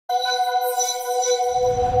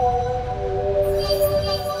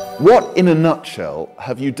What, in a nutshell,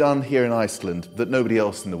 have you done here in Iceland that nobody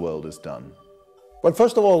else in the world has done? Well,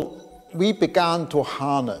 first of all, we began to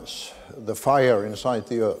harness the fire inside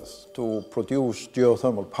the earth to produce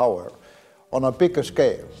geothermal power on a bigger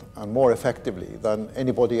scale and more effectively than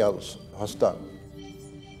anybody else has done.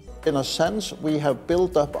 In a sense, we have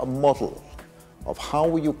built up a model of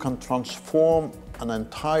how you can transform an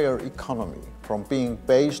entire economy from being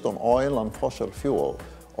based on oil and fossil fuel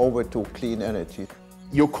over to clean energy.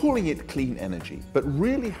 You're calling it clean energy, but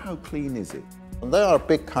really how clean is it? And there are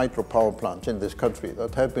big hydropower plants in this country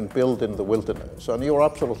that have been built in the wilderness, and you're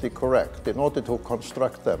absolutely correct. In order to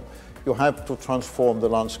construct them, you have to transform the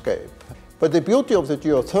landscape. But the beauty of the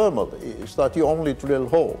geothermal is that you only drill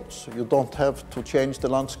holes. You don't have to change the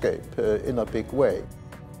landscape in a big way.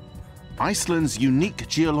 Iceland's unique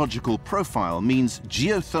geological profile means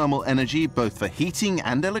geothermal energy, both for heating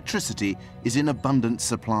and electricity, is in abundant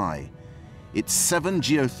supply. Its 7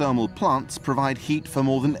 geothermal plants provide heat for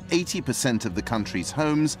more than 80% of the country's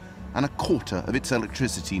homes and a quarter of its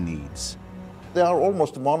electricity needs. There are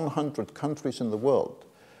almost 100 countries in the world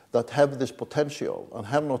that have this potential and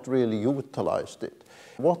have not really utilized it.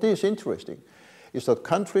 What is interesting is that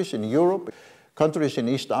countries in Europe, countries in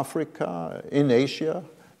East Africa, in Asia,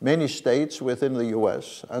 many states within the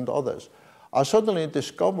US and others are suddenly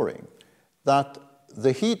discovering that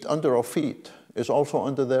the heat under our feet is also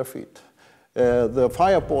under their feet. The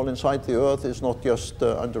fireball inside the earth is not just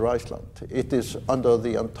under Iceland, it is under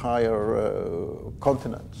the entire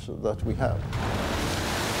continent that we have.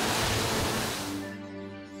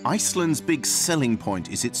 Iceland's big selling point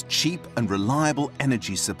is its cheap and reliable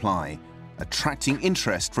energy supply, attracting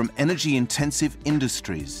interest from energy-intensive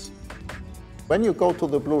industries. When you go to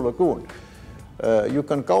the Blue Lagoon, you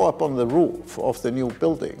can go up on the roof of the new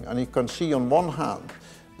building and you can see on one hand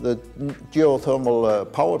the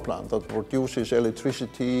geothermal power plant that produces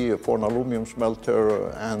electricity for an aluminum smelter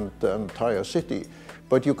and the entire city.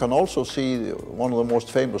 But you can also see one of the most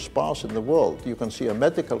famous spas in the world. You can see a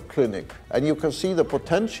medical clinic, and you can see the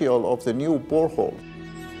potential of the new borehole.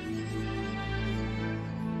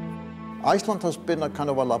 Iceland has been a kind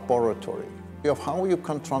of a laboratory of how you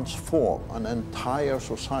can transform an entire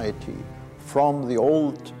society from the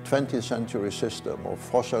old 20th century system of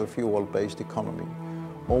fossil fuel-based economy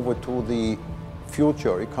over to the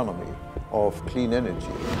future economy of clean energy.